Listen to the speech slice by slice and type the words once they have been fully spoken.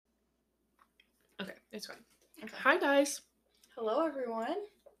It's fine. Okay. Hi, guys. Hello, everyone.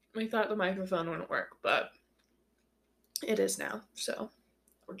 We thought the microphone wouldn't work, but it is now, so.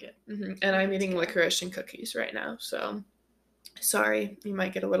 We're good. And I'm eating licorice and cookies right now, so sorry, you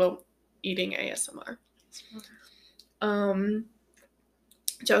might get a little eating ASMR.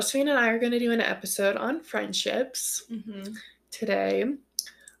 Josephine and I are going to do an episode on friendships today.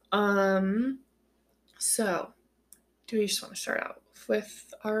 So, do we just want to start out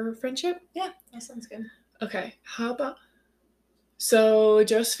with our friendship? Yeah, that sounds good. Okay, how about... So,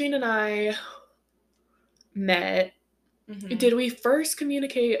 Josephine and I met... Did we first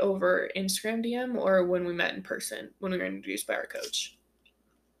communicate over Instagram DM or when we met in person, when we were introduced by our coach?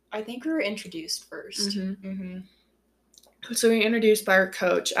 I think we were introduced first. So we were introduced by our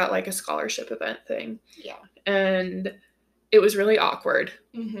coach at like a scholarship event thing. Yeah. And it was really awkward.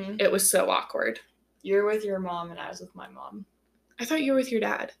 It was so awkward. You were with your mom and I was with my mom. I thought you were with your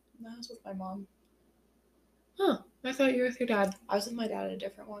dad. No, I was with my mom. Huh. I thought you were with your dad. I was with my dad at a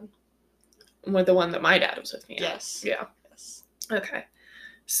different one. With the one that my dad was with me at. Yes. Yeah. Yes. Okay.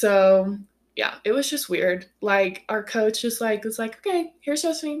 So, yeah, it was just weird. Like, our coach just like was like, okay, here's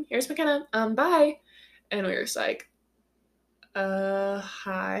Josephine, here's McKenna, bye. And we were just like,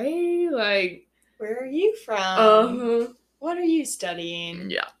 hi? Like, where are you from? What are you studying?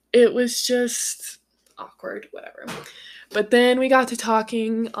 Yeah. It was just awkward, whatever. But then we got to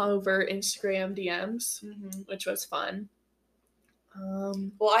talking over Instagram DMs, which was fun.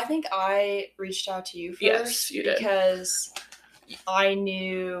 Well, I think I reached out to you first. Yes, you did. Because I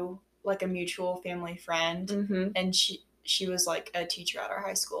knew like a mutual family friend, and she was like a teacher at our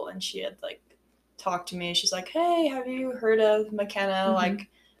high school, and she had like talked to me. She's like, hey, have you heard of McKenna? Like,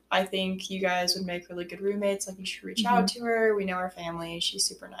 I think you guys would make really good roommates. Like, you should reach out to her. We know her family. She's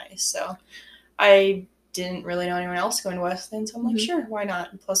super nice. So I didn't really know anyone else going to Wesleyan, so I'm like, sure, why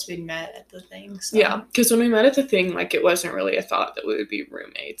not? And plus, we'd met at the thing. So. Yeah, because when we met at the thing, like, it wasn't really a thought that we would be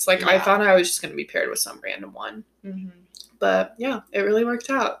roommates. Like, I thought I was just going to be paired with some random one. But, yeah, it really worked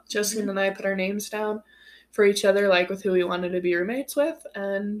out. Josephine and I put our names down for each other, like, with who we wanted to be roommates with,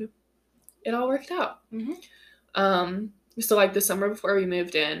 and it all worked out. So, like, the summer before we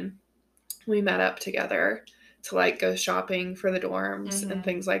moved in, we met up together to, like, go shopping for the dorms and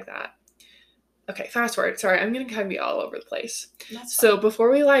things like that. Okay, fast forward. Sorry, I'm going to kind of be all over the place. That's so fine. Before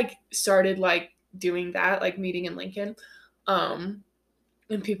we, like, started, like, doing that, like, meeting in Lincoln, and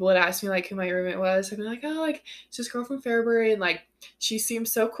people would ask me, like, who my roommate was, I'd be like, oh, like, it's this girl from Fairbury, and, like, she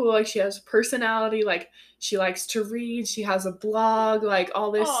seems so cool. Like, she has a personality. Like, she likes to read. She has a blog, like,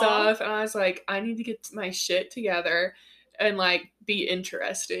 all this stuff. And I was like, I need to get my shit together and, like, be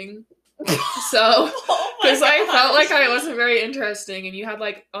interesting. So, because I felt like I wasn't very interesting, and you had,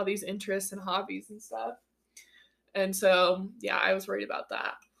 like, all these interests and hobbies and stuff. And so, yeah, I was worried about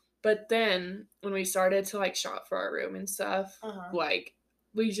that. But then, when we started to, like, shop for our room and stuff, like,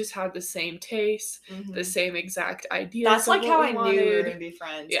 we just had the same taste, the same exact ideas. That's like how I wanted. knew we were going to be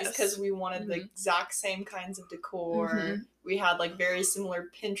friends. Yes. Because we wanted the exact same kinds of decor. We had, like, very similar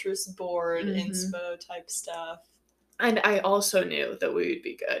Pinterest board, inspo type stuff. And I also knew that we would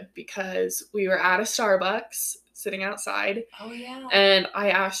be good because we were at a Starbucks sitting outside. Oh, yeah. And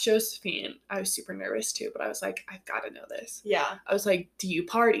I asked Josephine, I was super nervous too, but I was like, I've got to know this. Yeah. I was like, do you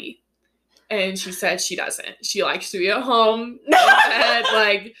party? And she said she doesn't. She likes to be at home. And,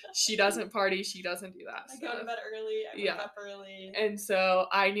 like, she doesn't party. She doesn't do that I go to bed early. I wake up early. And so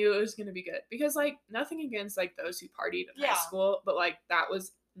I knew it was going to be good. Because, like, nothing against, like, those who partied in high school. But, like, that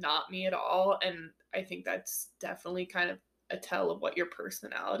was not me at all. And I think that's definitely kind of a tell of what your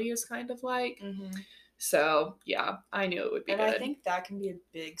personality is kind of like. So, yeah, I knew it would be good. And I think that can be a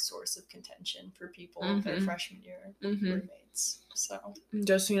big source of contention for people in their freshman year roommates. So,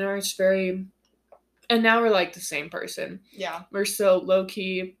 Josephine and I are just very... And now we're, like, the same person. Yeah. We're so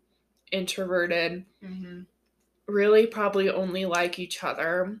low-key, introverted. Really probably only like each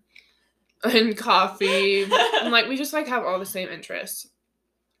other. And coffee. And, like, we just, like, have all the same interests.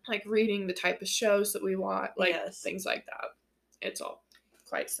 Like, reading the type of shows that we want. Like, things like that. It's all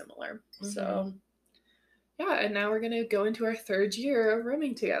quite similar. So, yeah, and now we're going to go into our third year of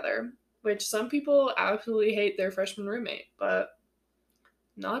rooming together. Which some people absolutely hate their freshman roommate. But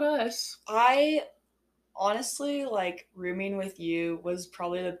not us. I honestly, like, rooming with you was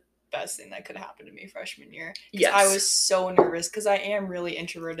probably the best thing that could happen to me freshman year. Yes. I was so nervous because I am really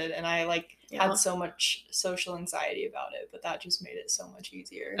introverted and I, like, had so much social anxiety about it, but that just made it so much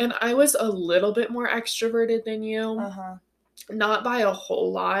easier. And I was a little bit more extroverted than you. Not by a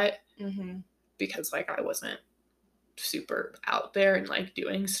whole lot. Because, like, I wasn't super out there and, like,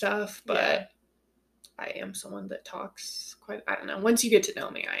 doing stuff, but I am someone that talks quite, I don't know, once you get to know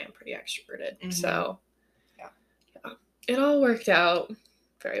me, I am pretty extroverted. Mm-hmm. So yeah, it all worked out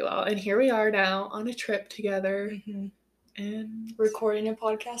very well. And here we are now on a trip together. Mm-hmm. And recording a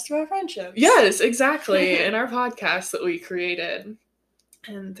podcast to our friendships. Yes, exactly. In our podcast that we created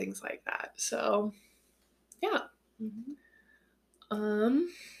and things like that. So yeah. Mm-hmm.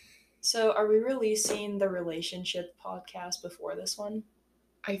 So are we releasing the relationship podcast before this one?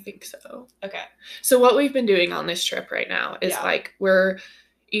 I think so. Okay. So what we've been doing on this trip right now is like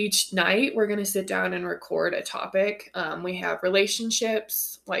each night we're going to sit down and record a topic. We have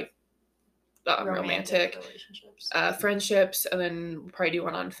relationships, like romantic relationships, friendships, and then we'll probably do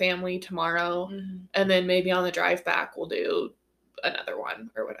one on family tomorrow. Mm-hmm. And then maybe on the drive back we'll do another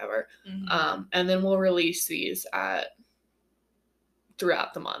one or whatever. Mm-hmm. And then we'll release these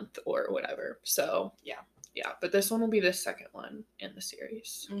throughout the month or whatever. So yeah, but this one will be the second one in the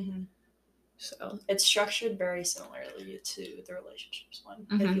series. Mm-hmm. So it's structured very similarly to the relationships one.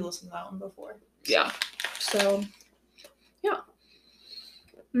 Mm-hmm. If you listened to that one before. So. Yeah. So yeah,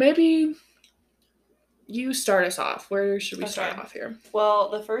 maybe you start us off. Where should we start off here? Well,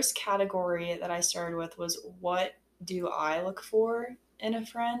 the first category that I started with was, what do I look for in a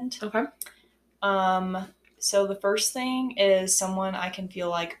friend? Okay. So the first thing is someone I can feel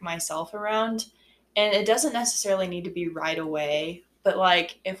like myself around. And it doesn't necessarily need to be right away, but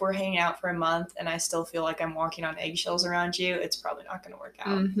like if we're hanging out for a month and I still feel like I'm walking on eggshells around you, it's probably not going to work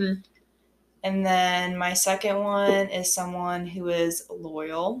out. Mm-hmm. And then my second one is someone who is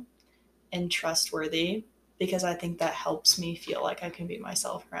loyal and trustworthy, because I think that helps me feel like I can be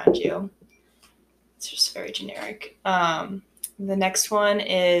myself around you. It's just very generic. The next one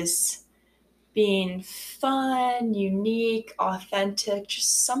is being fun, unique, authentic,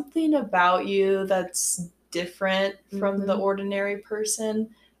 just something about you that's different from the ordinary person.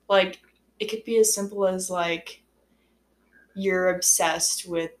 Like, it could be as simple as like you're obsessed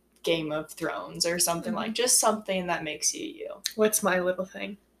with Game of Thrones or something, like just something that makes you you. What's my little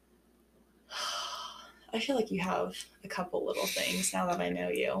thing? I feel like you have a couple little things now that I know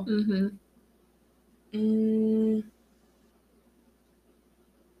you. Mm-hmm.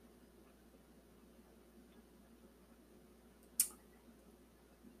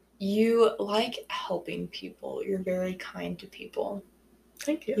 You like helping people. You're very kind to people.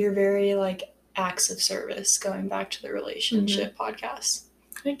 Thank you. You're very like acts of service, going back to the relationship podcast.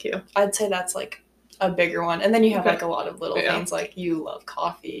 Thank you. I'd say that's like a bigger one. And then you have like a lot of little things, like you love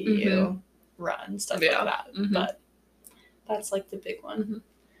coffee, you run, stuff like that. Mm-hmm. But that's like the big one.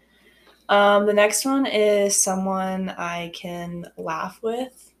 Mm-hmm. The next one is someone I can laugh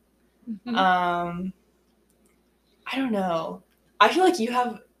with. Mm-hmm. I don't know. I feel like you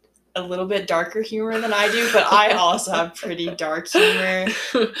have a little bit darker humor than I do, but I also have pretty dark humor.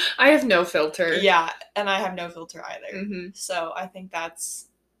 I have no filter. Yeah, and I have no filter either. Mm-hmm. So I think that's...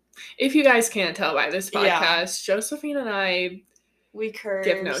 If you guys can't tell by this podcast, Josephine and I... We curse.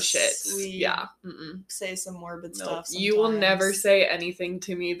 Give no shits. We say some morbid stuff sometimes. You will never say anything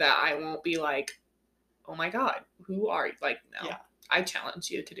to me that I won't be like, oh my god, who are you? Like, no. Yeah. I challenge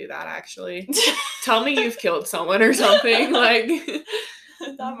you to do that, actually. Tell me you've killed someone or something. Like...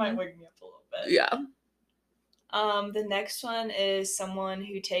 That might wake me up a little bit. Yeah. The next one is someone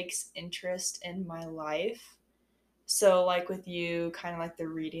who takes interest in my life. So, like with you, kind of like the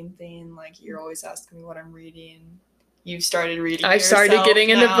reading thing. Like, you're always asking me what I'm reading. You've started reading. I've started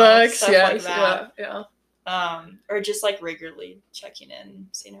getting into books. Yes. Like that. Yeah. Or just like regularly checking in,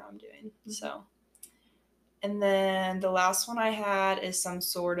 seeing how I'm doing. Mm-hmm. So. And then the last one I had is some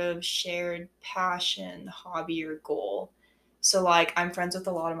sort of shared passion, hobby, or goal. So, like, I'm friends with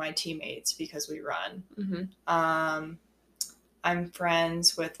a lot of my teammates because we run. Mm-hmm. I'm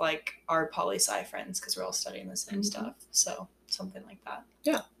friends with, like, our poli-sci friends because we're all studying the same stuff. So, something like that.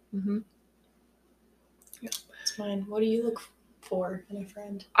 Yeah. Mm-hmm. Yeah. That's mine. What do you look for in a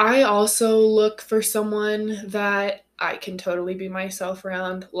friend? I also look for someone that I can totally be myself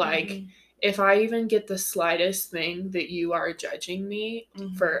around. Like, if I even get the slightest thing that you are judging me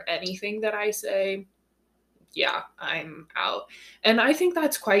for anything that I say... yeah, I'm out. And I think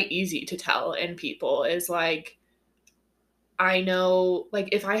that's quite easy to tell in people, is like, I know, like,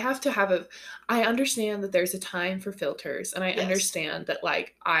 if I have to I understand that there's a time for filters, and I understand that,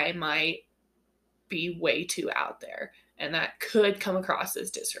 like, I might be way too out there, and that could come across as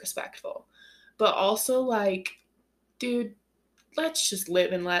disrespectful. But also, like, dude, let's just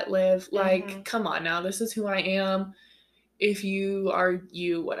live and let live. Like, come on now, this is who I am. If you are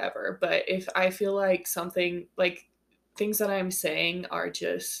you, whatever. But if I feel like something, like, things that I'm saying are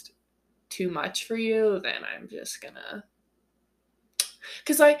just too much for you, then I'm just gonna...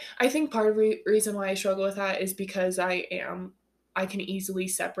 Because I think part of the reason why I struggle with that is because I can easily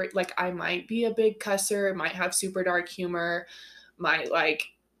separate, like, I might be a big cusser, might have super dark humor, might, like,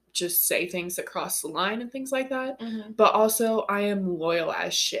 just say things that cross the line and things like that. Mm-hmm. But also, I am loyal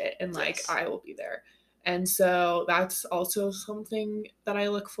as shit, and, like, Yes. I will be there. And so that's also something that I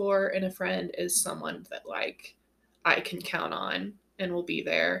look for in a friend, is someone that, like, I can count on and will be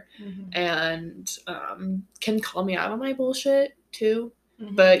there, and can call me out on my bullshit too.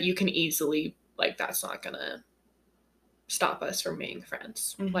 But you can easily, like, that's not gonna stop us from being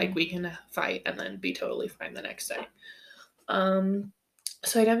friends. Like, we can fight and then be totally fine the next day.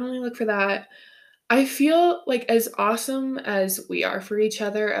 So I definitely look for that. I feel like, as awesome as we are for each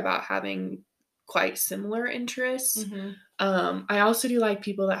other about having quite similar interests, I also do like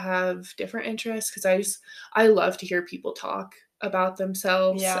people that have different interests, because I love to hear people talk about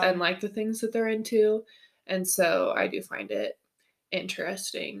themselves and, like, the things that they're into. And so I do find it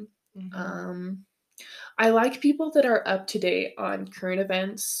interesting. I like people that are up to date on current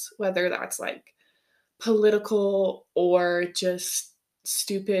events, whether that's, like, political or just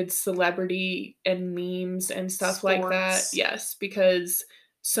stupid celebrity and memes and stuff like that. Yes, because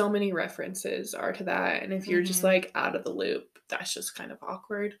so many references are to that. And if you're just, like, out of the loop, that's just kind of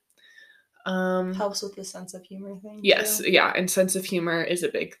awkward. Helps with the sense of humor thing. Yes, too. yeah, and sense of humor is a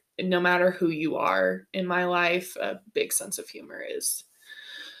big, no matter who you are in my life, a big sense of humor is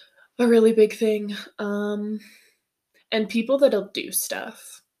a really big thing. And people that'll do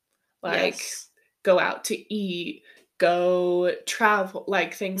stuff, like, go out to eat, go travel,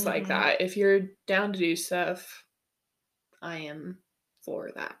 like, things like that. If you're down to do stuff, I am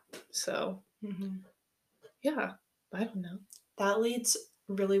for that. So, yeah, I don't know. That leads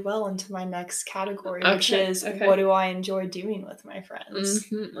really well into my next category, which is what do I enjoy doing with my friends?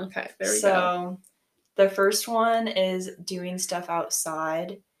 Okay, there we go. So the first one is doing stuff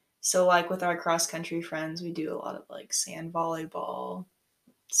outside. So, like, with our cross country friends, we do a lot of, like, sand volleyball,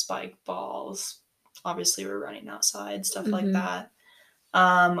 spike balls. Obviously, we're running outside, stuff like that.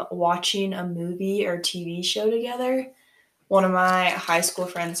 Watching a movie or TV show together. One of my high school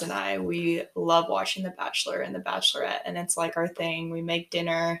friends and I, we love watching The Bachelor and The Bachelorette, and it's, like, our thing. We make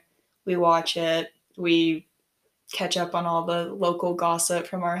dinner, we watch it, we catch up on all the local gossip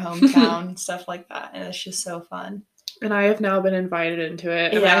from our hometown, stuff like that, and it's just so fun. And I have now been invited into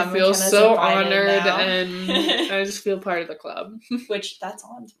it, and I feel so honored, and I just feel part of the club. Which, that's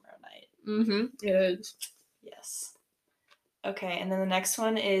on tomorrow night. It is. Yes. Okay, and then the next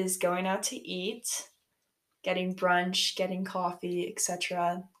one is going out to eat, getting brunch, getting coffee,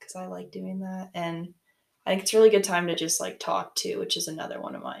 etc., because I like doing that. And I think it's a really good time to just, like, talk too, which is another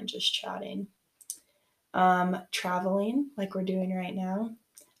one of mine, just chatting. Traveling, like we're doing right now.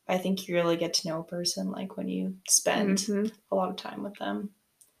 I think you really get to know a person, like, when you spend a lot of time with them.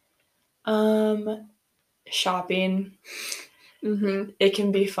 Shopping. It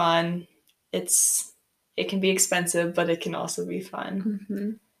can be fun. It can be expensive, but it can also be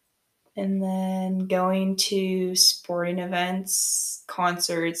fun. And then going to sporting events,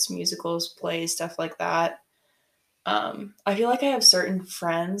 concerts, musicals, plays, stuff like that. I feel like I have certain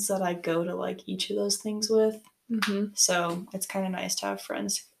friends that I go to, like, each of those things with. So it's kind of nice to have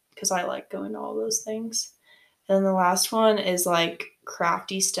friends, because I like going to all those things. And then the last one is, like,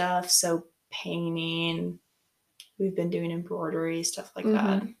 crafty stuff. So painting. We've been doing embroidery, stuff like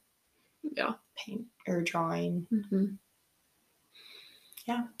that. Yeah. Paint or drawing.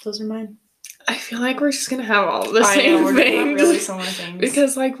 Yeah, those are mine. I feel like we're just gonna have all the same things. Have really similar things.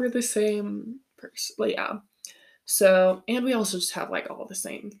 Because, like, we're the same person. Like, yeah. So, and we also just have, like, all the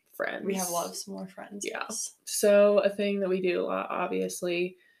same friends. We have a lot of similar friends. Yeah. So a thing that we do a lot,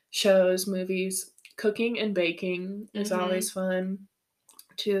 obviously, shows, movies, cooking and baking is always fun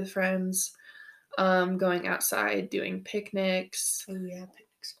to the friends. Going outside, doing picnics. Oh yeah,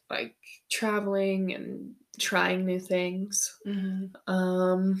 picnics. Like, traveling and trying new things.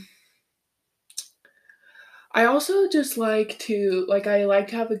 I also just like to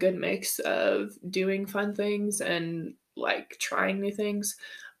have a good mix of doing fun things and, like, trying new things,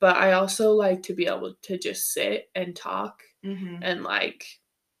 but I also like to be able to just sit and talk and, like,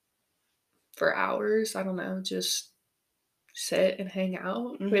 for hours, I don't know, just sit and hang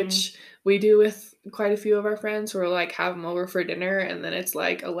out, which we do with quite a few of our friends. We're, like, have them over for dinner, and then it's,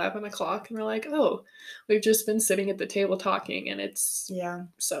 like, 11 o'clock, and we're like, oh, we've just been sitting at the table talking, and it's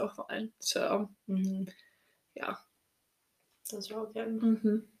so fun. So, yeah. Those are all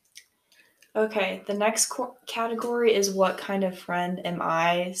good. Okay, the next category is what kind of friend am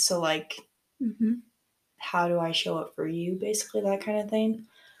I? So, like, how do I show up for you? Basically, that kind of thing.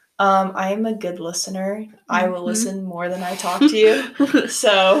 I am a good listener. I will listen more than I talk to you.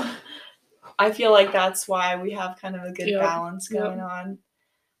 So I feel like that's why we have kind of a good balance going on.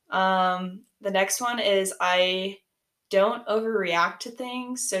 The next one is I don't overreact to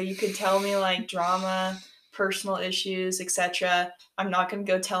things. So you could tell me like drama, personal issues, etc. I'm not going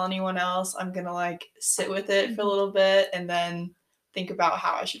to go tell anyone else. I'm going to like sit with it for a little bit and then think about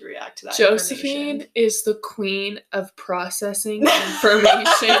how I should react to that. Josephine is the queen of processing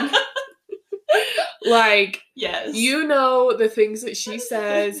information. Like, yes, you know, the things that she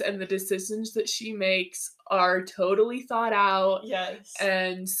says and the decisions that she makes are totally thought out. Yes.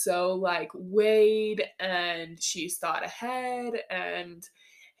 And so, like, weighed, and she's thought ahead. And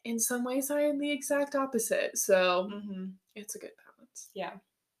in some ways, I am the exact opposite. So, it's a good balance. Yeah.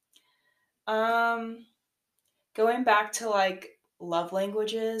 Going back to, like, love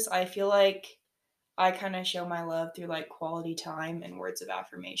languages, I feel like I kind of show my love through, like, quality time and words of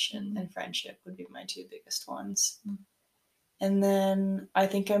affirmation, and friendship would be my two biggest ones. And then I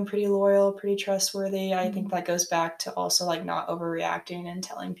think I'm pretty loyal, pretty trustworthy. I think that goes back to also, like, not overreacting and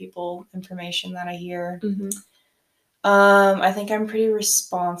telling people information that I hear. I think I'm pretty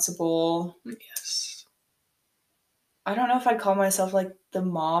responsible. Yes. I don't know if I'd call myself, like, the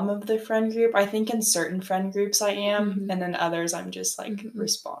mom of the friend group. I think in certain friend groups I am, and in others I'm just, like,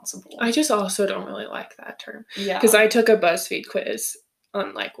 responsible. I just also don't really like that term. Yeah. Because I took a BuzzFeed quiz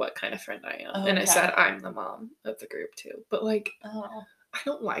on, like, what kind of friend I am. And I said I'm the mom of the group, too. But, like, I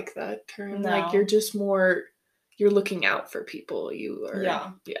don't like that term. No. Like, you're just more, you're looking out for people. You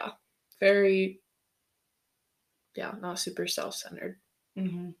are, very, not super self-centered.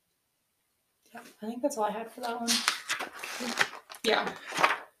 Yeah, I think that's all I had for that one. Yeah.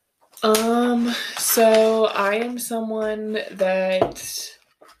 So I am someone that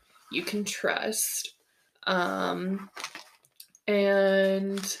you can trust. And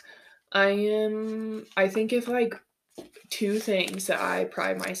I think if, like, two things that I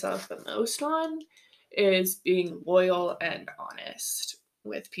pride myself the most on is being loyal and honest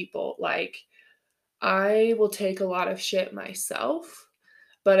with people. Like, I will take a lot of shit myself.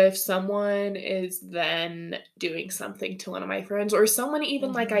 But if someone is then doing something to one of my friends, or someone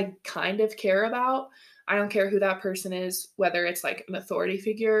even like I kind of care about, I don't care who that person is, whether it's like an authority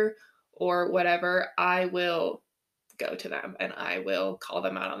figure or whatever, I will go to them and I will call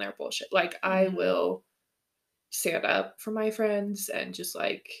them out on their bullshit. Like, I will stand up for my friends and just,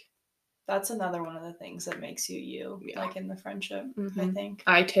 like... That's another one of the things that makes you, like, in the friendship, I think.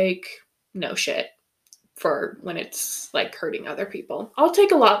 I take no shit for when it's, like, hurting other people. I'll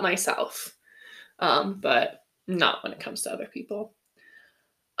take a lot myself, but not when it comes to other people.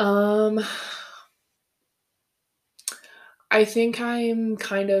 I think I'm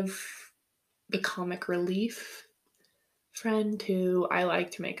kind of the comic relief friend who I like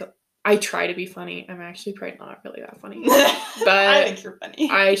to make I try to be funny. I'm actually probably not really that funny, but I think you're funny.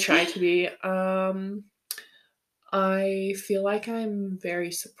 I try to be. I feel like I'm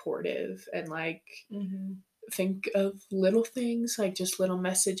very supportive and, like, think of little things, like just little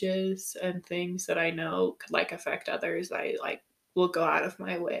messages and things that I know could, like, affect others. I, like, will go out of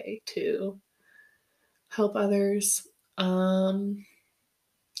my way to help others. I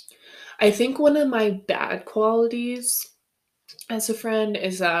think one of my bad qualities as a friend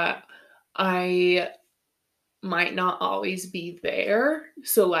is that I might not always be there.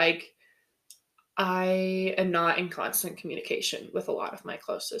 So, like, I am not in constant communication with a lot of my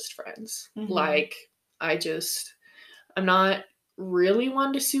closest friends. Like, I'm not really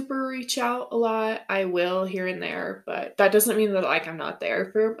one to super reach out a lot. I will here and there, but that doesn't mean that, like, I'm not there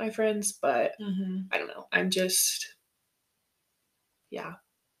for my friends, but I don't know. I'm just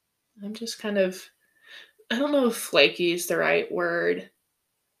kind of, I don't know if flaky is the right word,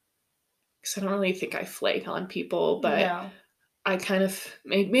 because I don't really think I flake on people, but I kind of,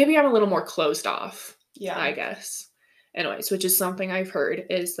 maybe I'm a little more closed off, I guess. Anyways, which is something I've heard,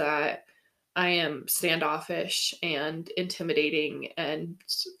 is that I am standoffish and intimidating, and,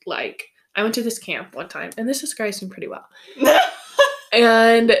 like, I went to this camp one time, and this describes me pretty well.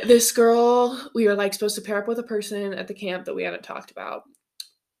 And this girl, we were, like, supposed to pair up with a person at the camp that we hadn't talked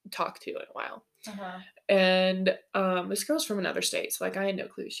to in a while. And this girl's from another state, so, like, I had no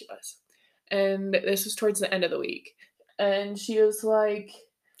clue who she was. And this was towards the end of the week. And she was like...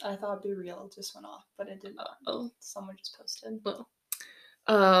 I thought Be Real just went off, but it did not. Someone just posted. Well,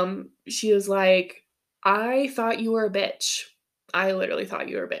 she was like, I thought you were a bitch. I literally thought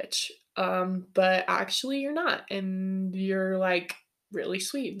you were a bitch. But actually you're not. And you're, like, really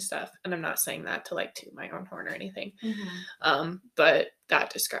sweet and stuff. And I'm not saying that to, like, toot my own horn or anything. But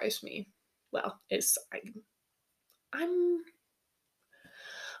that describes me well.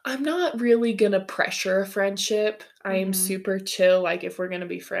 I'm not really gonna pressure a friendship. I am super chill. Like, if we're gonna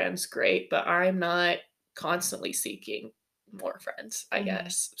be friends, great. But I'm not constantly seeking more friends, I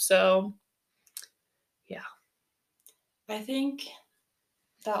guess. So, yeah. I think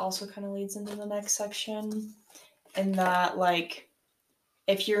that also kind of leads into the next section, in that, like,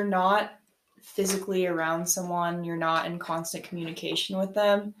 if you're not physically around someone, you're not in constant communication with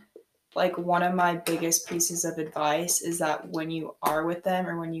them, like, one of my biggest pieces of advice is that when you are with them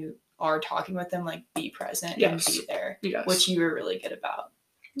or when you are talking with them, like, be present and be there, which you were really good about.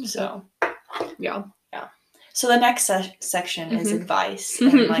 So, yeah. So the next section is advice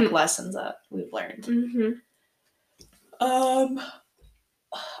and, like, lessons that we've learned.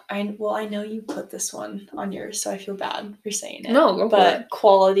 I know you put this one on yours, so I feel bad for saying it. No, go for it.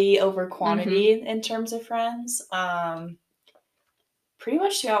 Quality over quantity in terms of friends. Pretty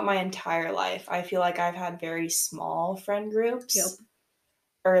much throughout my entire life, I feel like I've had very small friend groups,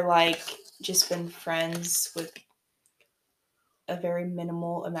 or, like, just been friends with a very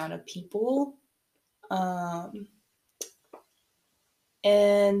minimal amount of people.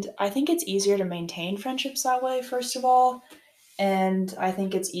 And I think it's easier to maintain friendships that way, first of all. And I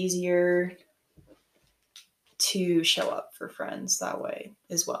think it's easier to show up for friends that way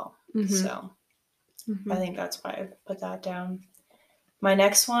as well. So I think that's why I put that down. My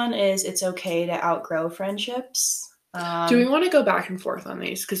next one is it's okay to outgrow friendships. Do we want to go back and forth on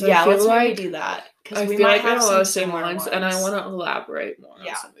these? Because yeah, I feel let's like maybe do that. I feel like we have a lot of same ones, and I want to elaborate more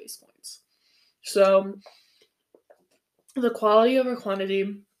on some of these points. So, the quality over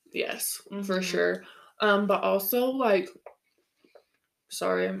quantity, yes, for sure. But also, like,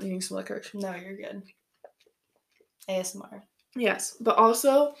 sorry, I'm eating some liquor. No, you're good. ASMR. Yes, but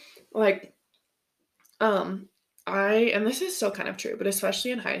also, like, and this is still kind of true, but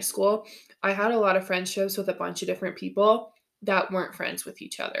especially in high school, I had a lot of friendships with a bunch of different people that weren't friends with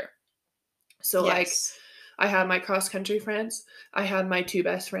each other. So, like, I had my cross-country friends. I had my 2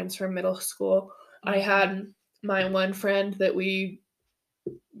 best friends from middle school. I had my one friend that we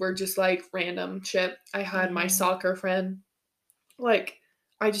were just, like, random shit. I had my soccer friend. Like,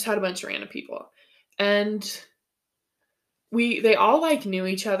 I just had a bunch of random people. And they all, like, knew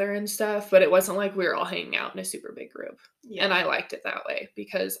each other and stuff, but it wasn't like we were all hanging out in a super big group. Yeah. And I liked it that way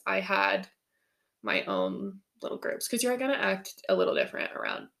because I had my own little groups, because you're gonna act a little different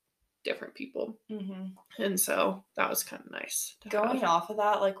around different people. And so that was kind of nice. Going off of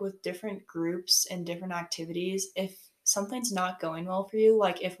that, like, with different groups and different activities, if something's not going well for you,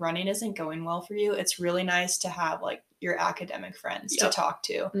 like, if running isn't going well for you, it's really nice to have, like, your academic friends to talk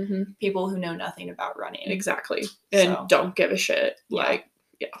to, people who know nothing about running. Exactly. And don't give a shit. Like,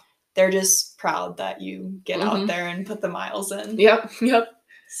 they're just proud that you get out there and put the miles in. Yep.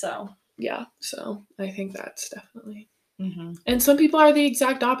 So so I think that's definitely. And some people are the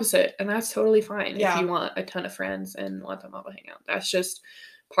exact opposite, and that's totally fine. If you want a ton of friends and want them all to hang out, that's just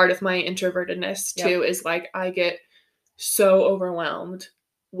part of my introvertedness too. Is, like, I get so overwhelmed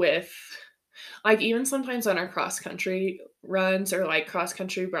with, like, even sometimes on our cross country runs or, like, cross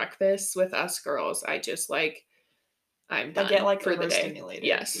country breakfasts with us girls, I just, like, I'm done. I get, like, for the day. Overstimulated.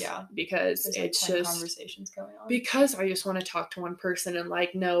 Yes. Yeah. Because there's, it's like, 10 just conversations going on. Because I just want to talk to one person and,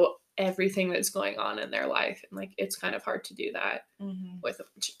 like, know everything that's going on in their life, and, like, it's kind of hard to do that with a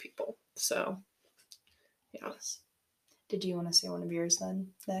bunch of people. So, yeah. Did you want to say one of yours then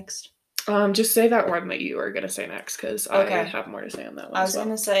next? Just say that one that you were gonna say next, because I have more to say on that one. I was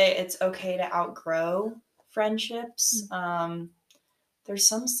gonna say it's okay to outgrow friendships. There's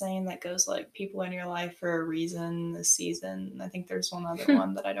some saying that goes, like, people in your life for a reason, a season. I think there's one other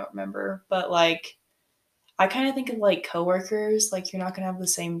one that I don't remember, but, like, I kind of think of, like, coworkers. Like, you're not gonna have the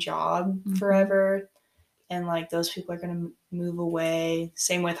same job forever, and, like, those people are gonna move away.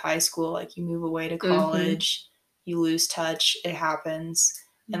 Same with high school. Like, you move away to college, you lose touch. It happens.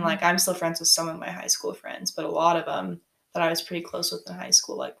 And, like, I'm still friends with some of my high school friends, but a lot of them that I was pretty close with in high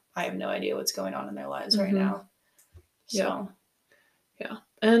school, like, I have no idea what's going on in their lives right now. So, yeah,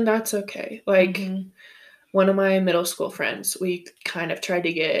 and that's okay. Like, one of my middle school friends, we kind of tried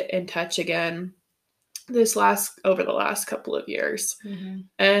to get in touch again over the last couple of years.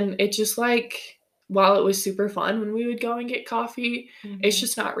 And it just, like, while it was super fun when we would go and get coffee, it's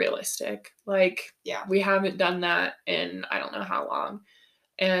just not realistic. Like, we haven't done that in I don't know how long.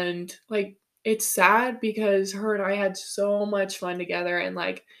 And, like, it's sad because her and I had so much fun together and,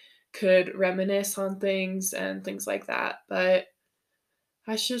 like, could reminisce on things and things like that. But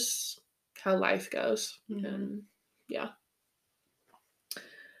that's just how life goes. And yeah.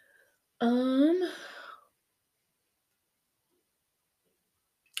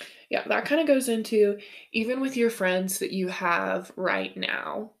 Yeah, that kind of goes into even with your friends that you have right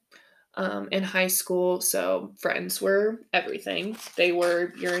now. In high school, so friends were everything. They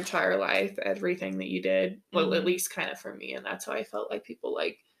were your entire life, everything that you did. Well, at least kind of for me, and that's how I felt like people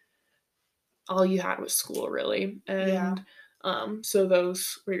like all you had was school, really. And so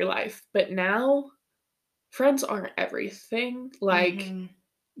those were your life. But now friends aren't everything. Like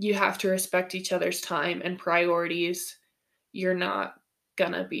you have to respect each other's time and priorities. You're not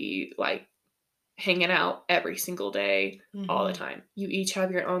gonna be like hanging out every single day all the time. You each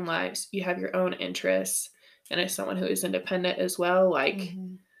have your own lives, you have your own interests, and as someone who is independent as well, like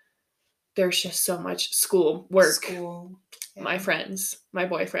there's just so much school, work, my friends, my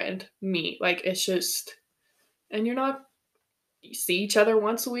boyfriend, me, like it's just, and you see each other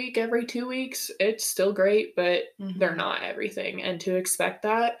once a week, every 2 weeks, it's still great, but they're not everything. And to expect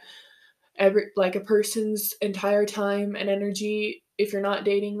that like a person's entire time and energy, if you're not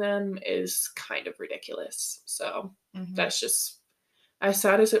dating them, is kind of ridiculous. So that's just, as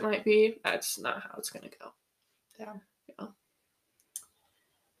sad as it might be, that's not how it's gonna go. Yeah.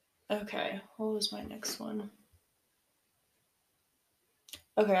 Okay, what was my next one?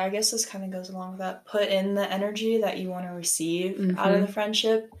 Okay, I guess this kind of goes along with that. Put in the energy that you want to receive out of the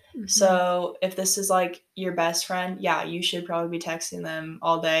friendship. So if this is like your best friend, yeah, you should probably be texting them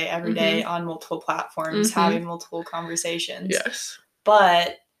all day, every day on multiple platforms, having multiple conversations. Yes.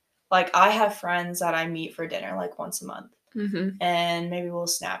 But like I have friends that I meet for dinner like once a month. And maybe we'll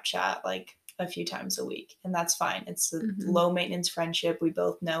Snapchat like a few times a week. And that's fine. It's a low maintenance friendship. We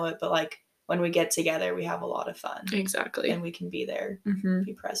both know it. But like when we get together, we have a lot of fun. Exactly. And we can be there,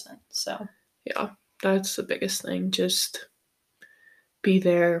 be present. So yeah, that's the biggest thing. Just be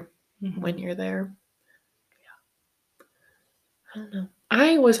there when you're there. Yeah. I don't know.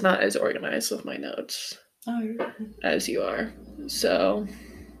 I was not as organized with my notes as you are. So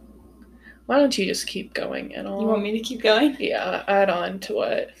why don't you just keep going and all? You want me to keep going? Yeah, add on to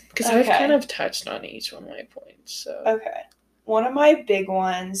what? Because I've kind of touched on each one of my points. So okay. One of my big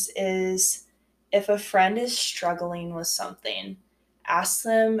ones is if a friend is struggling with something, ask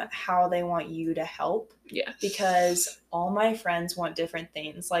them how they want you to help. Yes. Because all my friends want different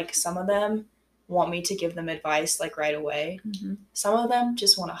things. Like some of them want me to give them advice like right away. Some of them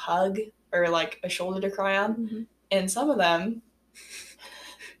just want a hug or like a shoulder to cry on. And some of them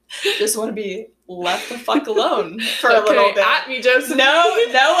just want to be left the fuck alone for a little bit. At me, Joseph. No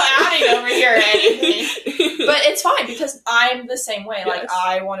adding over here or anything. But it's fine because I'm the same way. Like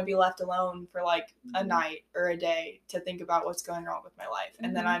I want to be left alone for like a night or a day to think about what's going on with my life.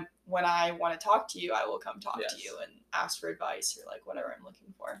 And then when I want to talk to you, I will come talk to you and ask for advice or like whatever I'm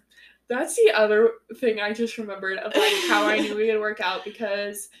looking for. That's the other thing I just remembered of like how I knew we would work out,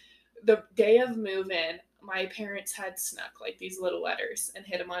 because the day of move-in, my parents had snuck like these little letters and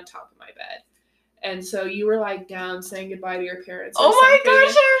hid them on top of my bed. And so you were like down saying goodbye to your parents. Oh my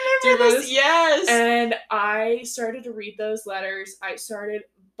gosh, I remember this. Yes. And I started to read those letters. I started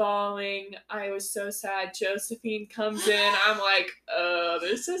bawling. I was so sad. Josephine comes in. I'm like,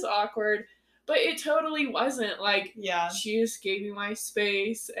 this is awkward. But it totally wasn't. Like, she just gave me my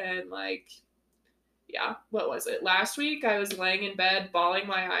space. And like, what was it? Last week I was laying in bed, bawling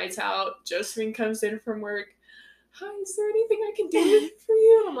my eyes out. Josephine comes in from work. Hi, is there anything I can do for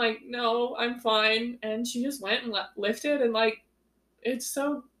you? And I'm like, no, I'm fine. And she just went and lifted, and like, it's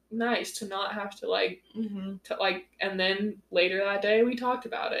so nice to not have to like, to like, and then later that day we talked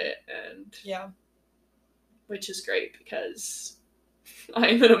about it, and which is great because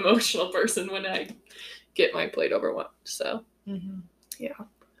I'm an emotional person when I get my plate overwhelmed. So,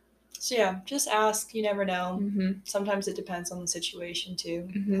 So yeah, just ask. You never know. Sometimes it depends on the situation too,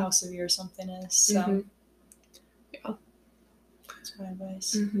 how severe something is. So. That's my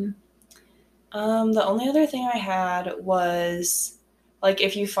advice. The only other thing I had was, like,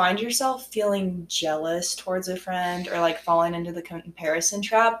 if you find yourself feeling jealous towards a friend or, like, falling into the comparison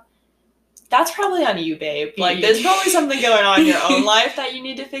trap, that's probably on you, babe. Like, there's probably something going on in your own life that you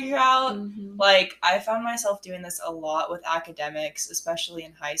need to figure out. Like, I found myself doing this a lot with academics, especially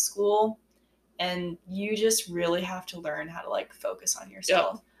in high school, and you just really have to learn how to, like, focus on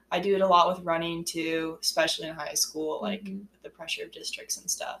yourself. I do it a lot with running too, especially in high school, like with the pressure of districts and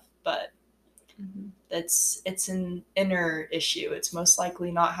stuff. But it's an inner issue. It's most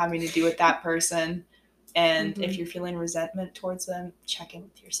likely not having to do with that person. And if you're feeling resentment towards them, check in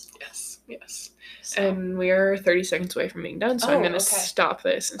with yourself. Yes. So. And we're 30 seconds away from being done, so I'm going to stop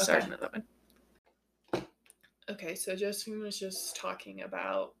this and start another one. Okay, so Josephine was just talking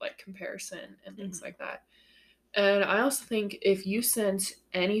about like comparison and things like that. And I also think if you sense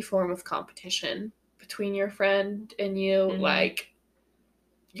any form of competition between your friend and you, like,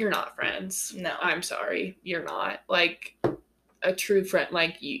 you're not friends. No. I'm sorry. You're not. Like, a true friend,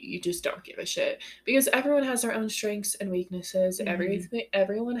 like, you just don't give a shit. Because everyone has their own strengths and weaknesses.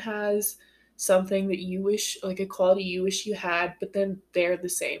 Everyone has something that you wish, like, a quality you wish you had, but then they're the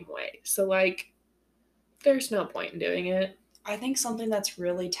same way. So, like, there's no point in doing it. I think something that's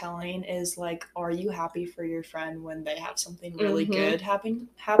really telling is, like, are you happy for your friend when they have something really good happen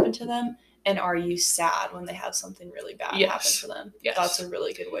to them? And are you sad when they have something really bad happen to them? Yes. That's a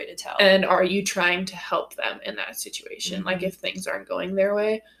really good way to tell. And are you trying to help them in that situation? Like, if things aren't going their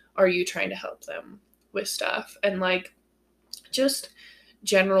way, are you trying to help them with stuff? And, like, just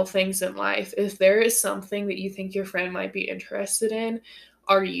general things in life. If there is something that you think your friend might be interested in,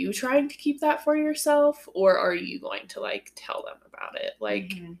 are you trying to keep that for yourself, or are you going to, like, tell them about it?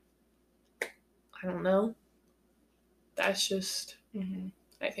 Like, I don't know. That's just,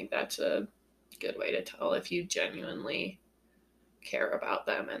 I think that's a good way to tell if you genuinely care about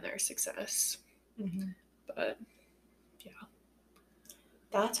them and their success. But, yeah.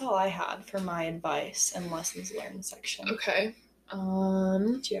 That's all I had for my advice and lessons learned section. Okay.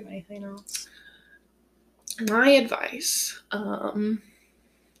 Do you have anything else? My advice,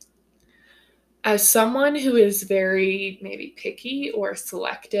 as someone who is very maybe picky or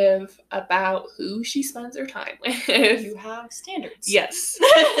selective about who she spends her time with. You have standards. Yes.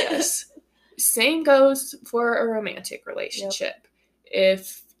 Yes. Same goes for a romantic relationship.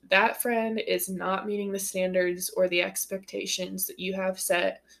 If that friend is not meeting the standards or the expectations that you have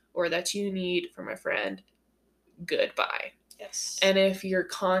set or that you need from a friend, goodbye. Yes. And if you're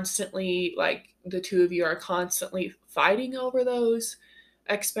constantly, like, the two of you are constantly fighting over those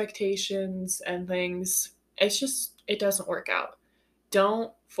expectations and things, it doesn't work out.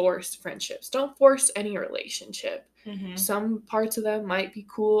 Don't force friendships. Don't force any relationship. Some parts of them might be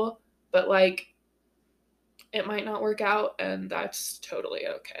cool, but, like, it might not work out, and that's totally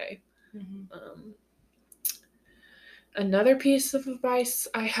okay. Another piece of advice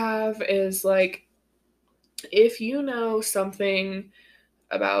I have is, like, if you know something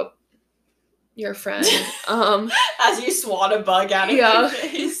about your friend, as you swat a bug out of your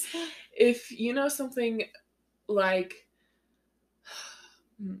face. If you know something, like,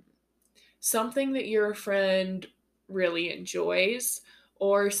 something that your friend really enjoys,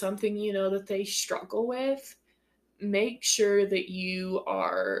 or something you know that they struggle with, make sure that you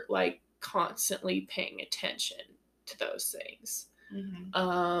are, like, constantly paying attention to those things.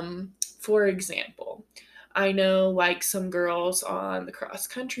 For example, I know, like, some girls on the cross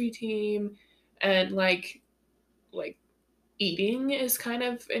country team, and like eating is kind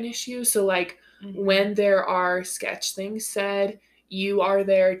of an issue. So, like, when there are sketch things said, you are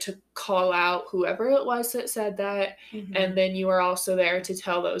there to call out whoever it was that said that, and then you are also there to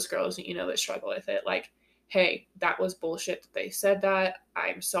tell those girls that you know that struggle with it, like, hey, that was bullshit that they said that.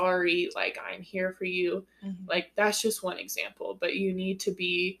 I'm sorry. Like, I'm here for you. Like, that's just one example, but you need to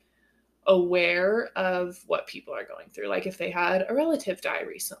be aware of what people are going through. Like, if they had a relative die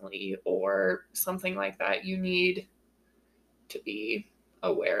recently or something like that, you need to be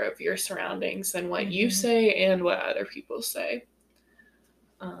aware of your surroundings and what you say and what other people say.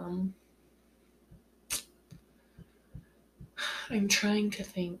 I'm trying to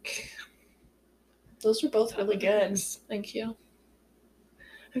think. Those were both really good. Thank you.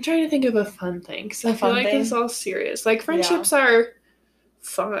 I'm trying to think of a fun thing, because I feel like it's all serious. Like, friendships are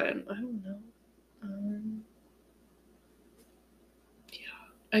fun. I don't know.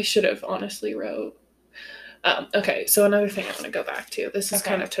 I should have honestly wrote. Okay, so another thing I want to go back to. This is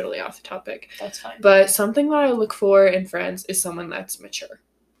kind of totally off the topic. That's fine. But something that I look for in friends is someone that's mature.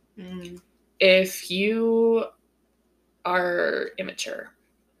 If you are immature,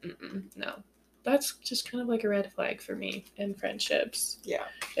 no. That's just kind of like a red flag for me in friendships. Yeah.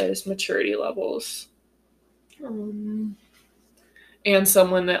 Is maturity levels. And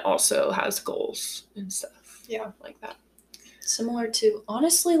someone that also has goals and stuff. Yeah. Like that. Similar to,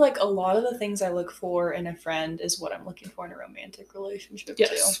 honestly, like, a lot of the things I look for in a friend is what I'm looking for in a romantic relationship too.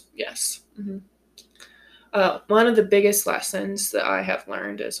 Yes. One of the biggest lessons that I have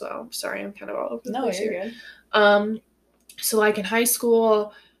learned as well. Sorry, I'm kind of all over the place here. You're good. So, like, in high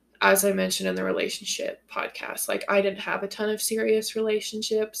school, as I mentioned in the relationship podcast, like, I didn't have a ton of serious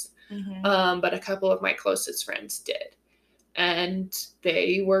relationships, but a couple of my closest friends did. And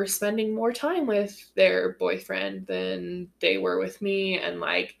they were spending more time with their boyfriend than they were with me. And,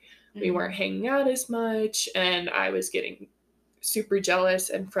 like, we weren't hanging out as much. And I was getting super jealous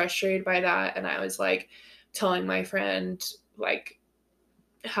and frustrated by that. And I was, like, telling my friend, like,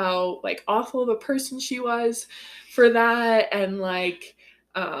 how, like, awful of a person she was for that. And, like,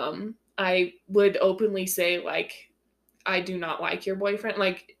 I would openly say, like, I do not like your boyfriend.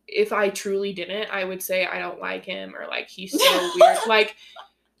 Like, if I truly didn't, I would say I don't like him, or like he's so weird. Like,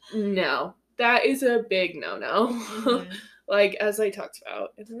 no, that is a big no-no. Mm-hmm. Like, as I talked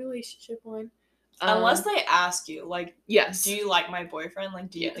about in the relationship one. Unless they ask you, like, yes. Do you like my boyfriend? Like,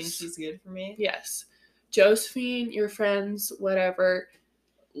 do you think he's good for me? Yes. Josephine, your friends, whatever,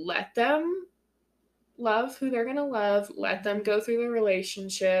 let them love who they're going to love. Let them go through the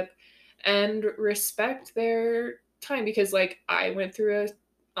relationship and respect their time. Because, like, I'm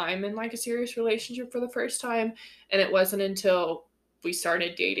in, like, a serious relationship for the first time. And it wasn't until we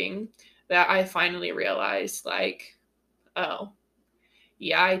started dating that I finally realized, like, oh,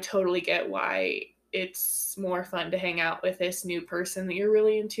 yeah, I totally get why it's more fun to hang out with this new person that you're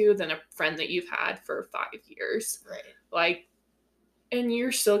really into than a friend that you've had for 5 years. Right. Like, and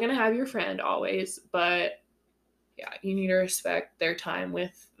you're still going to have your friend always, but yeah, you need to respect their time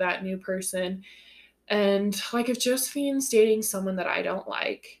with that new person. And, like, if Josephine's dating someone that I don't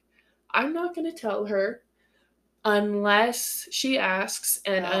like, I'm not going to tell her unless she asks.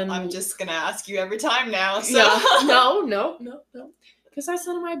 And I'm just going to ask you every time now. So. Yeah, no. Because that's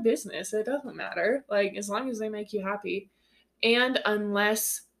none of my business. It doesn't matter. Like, as long as they make you happy. And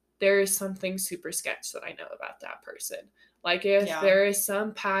unless there is something super sketch that I know about that person. Like, if there is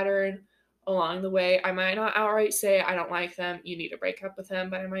some pattern along the way, I might not outright say, I don't like them, you need to break up with them.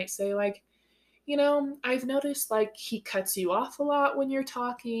 But I might say, like, you know, I've noticed, like, he cuts you off a lot when you're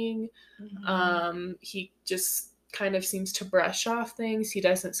talking. Mm-hmm. He just kind of seems to brush off things. He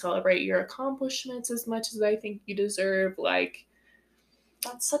doesn't celebrate your accomplishments as much as I think you deserve. Like,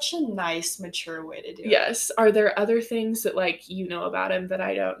 that's such a nice, mature way to do it. Yes. Are there other things that, like, you know about him that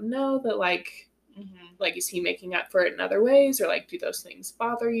I don't know that, like, like, is he making up for it in other ways? Or, like, do those things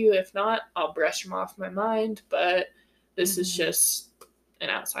bother you? If not, I'll brush them off my mind. But this is just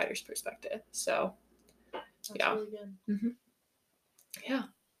an outsider's perspective. So, that's really good. Mm-hmm. Yeah.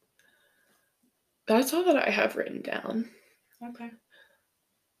 That's all that I have written down. Okay.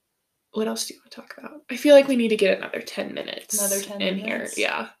 What else do you want to talk about? I feel like we need to get another 10 minutes. Another 10 in minutes? Here.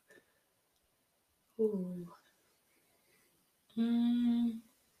 Yeah. Ooh.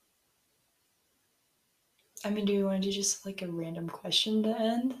 I mean, do you want to do just, like, a random question to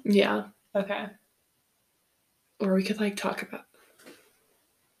end? Yeah. Okay. Or we could, like, talk about...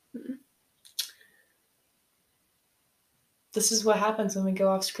 This is what happens when we go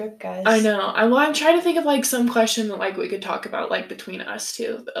off script, guys. I know. I'm trying to think of, like, some question that, like, we could talk about, like, between us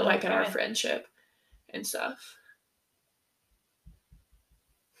two, like, in our friendship and stuff.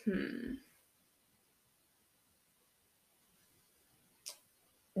 Do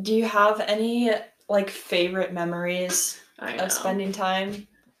you have any, like, favorite memories of spending time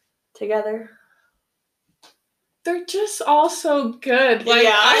together? They're just all so good. Like,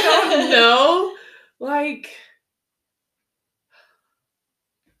 I don't know. Like...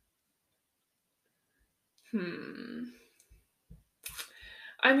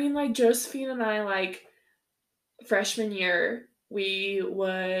 I mean, like, Josephine and I, like, freshman year, we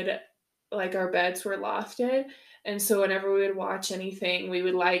would, like, our beds were lofted, and so whenever we would watch anything, we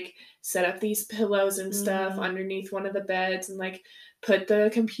would, like, set up these pillows and stuff underneath one of the beds and, like, put the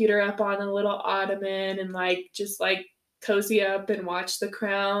computer up on a little ottoman and, like, just, like, cozy up and watch The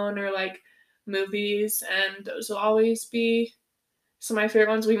Crown or, like, movies, and those will always be some of my favorite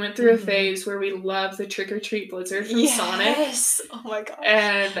ones. We went through a phase where we loved the Trick or Treat Blizzard from Sonic. Yes! Oh my gosh.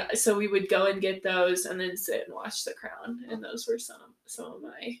 And so we would go and get those and then sit and watch The Crown. And those were some of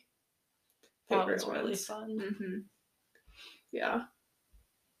my favorite ones. That was really fun. Yeah.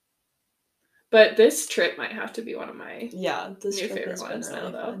 But this trip might have to be one of my this new trip favorite has ones been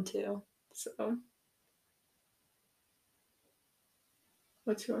really now, fun too. So,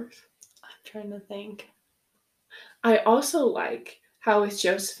 what's yours? I'm trying to think. I also like how with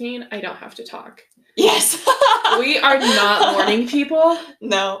Josephine, I don't have to talk. Yes. We are not morning people.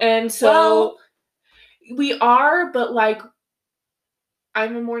 No. And so we are, but, like,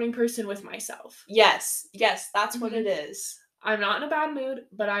 I'm a morning person with myself. Yes, that's what it is. I'm not in a bad mood,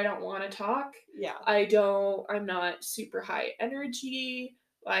 but I don't want to talk. Yeah. I'm not super high energy.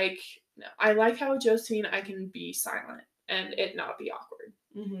 Like, no. I like how with Josephine, I can be silent and it not be awkward.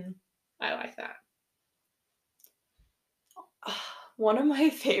 I like that. One of my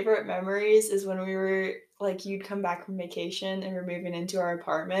favorite memories is when we were, like, you'd come back from vacation and we're moving into our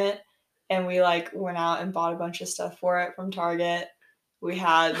apartment and we, like, went out and bought a bunch of stuff for it from Target. We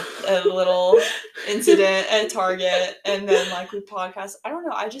had a little incident at Target and then, like, we podcast. I don't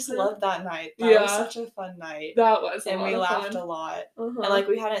know. I just loved that night. That was such a fun night. That was and we laughed a lot. And, like,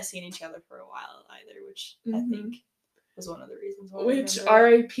 we hadn't seen each other for a while either, which I think was one of the reasons why. Which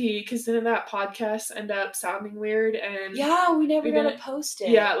R.I.P. because didn't that podcast end up sounding weird? And yeah, we never got to post it.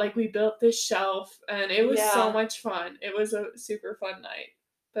 Yeah, like we built this shelf and it was so much fun. It was a super fun night.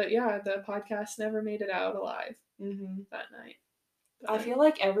 But yeah, the podcast never made it out alive that night. But I feel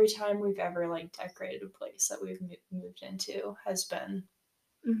like every time we've ever like decorated a place that we've moved into has been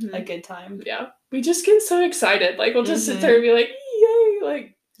a good time. Yeah, we just get so excited. Like we'll just sit there and be like, yay!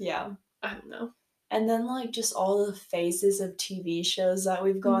 Like I don't know. And then like just all the phases of TV shows that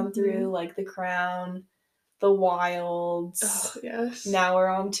we've gone through, like The Crown, The Wilds. Oh yes. Now we're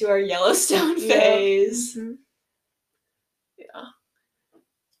on to our Yellowstone phase. Yeah.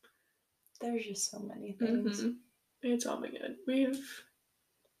 There's just so many things. It's all been good. We've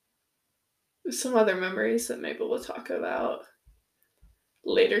some other memories that maybe we'll talk about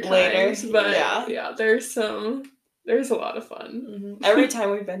later times. But yeah, there's a lot of fun. Every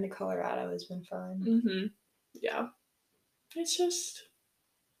time we've been to Colorado has been fun. Yeah. It's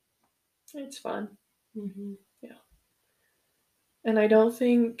fun. Yeah. And I don't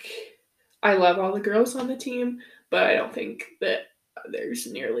think I love all the girls on the team, but I don't think that there's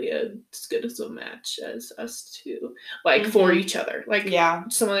nearly as good as a match as us two. Like for each other. Like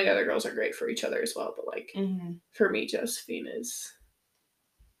some of the other girls are great for each other as well, but like for me, Josephine is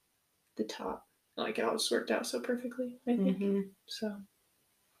the top. Like it all just worked out so perfectly, I think. So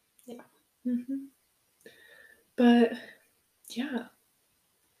yeah. But yeah.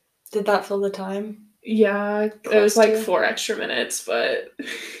 Did that fill the time? Yeah, it was like 4 extra minutes, but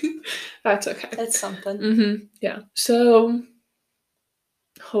that's okay. That's something. Yeah. So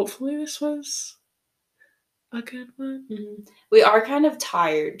hopefully this was a good one. We are kind of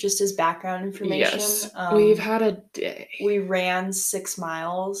tired, just as background information. Yes, we've had a day. We ran 6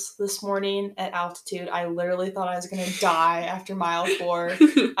 miles this morning at altitude. I literally thought I was going to die after mile 4.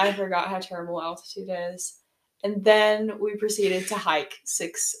 I forgot how terrible altitude is. And then we proceeded to hike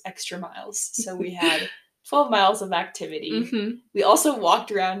 6 extra miles. So we had 12 miles of activity. We also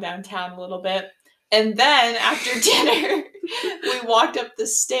walked around downtown a little bit. And then after dinner, we walked up the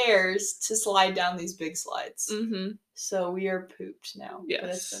stairs to slide down these big slides. So we are pooped now. Yes. But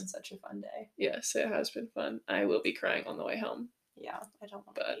it's been such a fun day. Yes, it has been fun. I will be crying on the way home. Yeah, I don't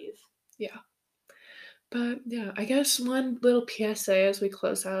want to leave. Yeah. But yeah, I guess one little PSA as we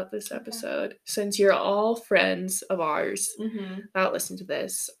close out this episode, since you're all friends of ours that listen to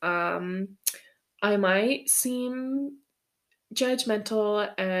this, I might seem judgmental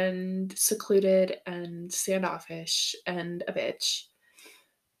and secluded and standoffish and a bitch,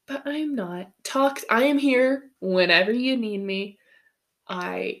 but I'm not. I am here whenever you need me.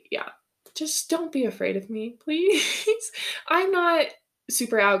 Just don't be afraid of me, please. I'm not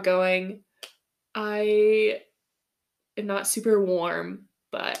super outgoing. I am not super warm,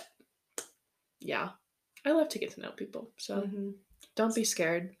 but yeah, I love to get to know people. So don't be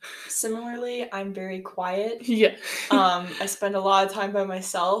scared. Similarly, I'm very quiet. Yeah. I spend a lot of time by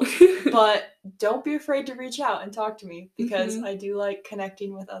myself, but don't be afraid to reach out and talk to me because I do like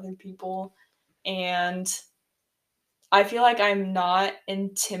connecting with other people, and I feel like I'm not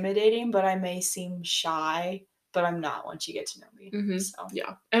intimidating, but I may seem shy, but I'm not once you get to know me. So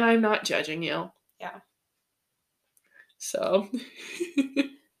yeah, and I'm not judging you. Yeah. So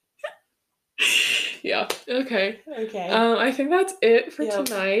yeah. Okay. Okay. I think that's it for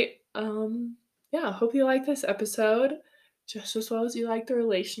tonight. Yeah, hope you like this episode just as well as you liked the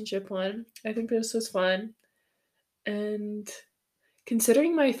relationship one. I think this was fun. And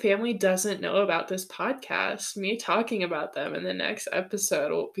considering my family doesn't know about this podcast, me talking about them in the next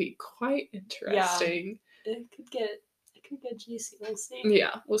episode will be quite interesting. Yeah. It could get juicy. We'll see.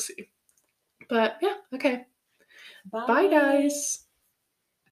 Yeah, we'll see. But yeah, okay. Bye guys.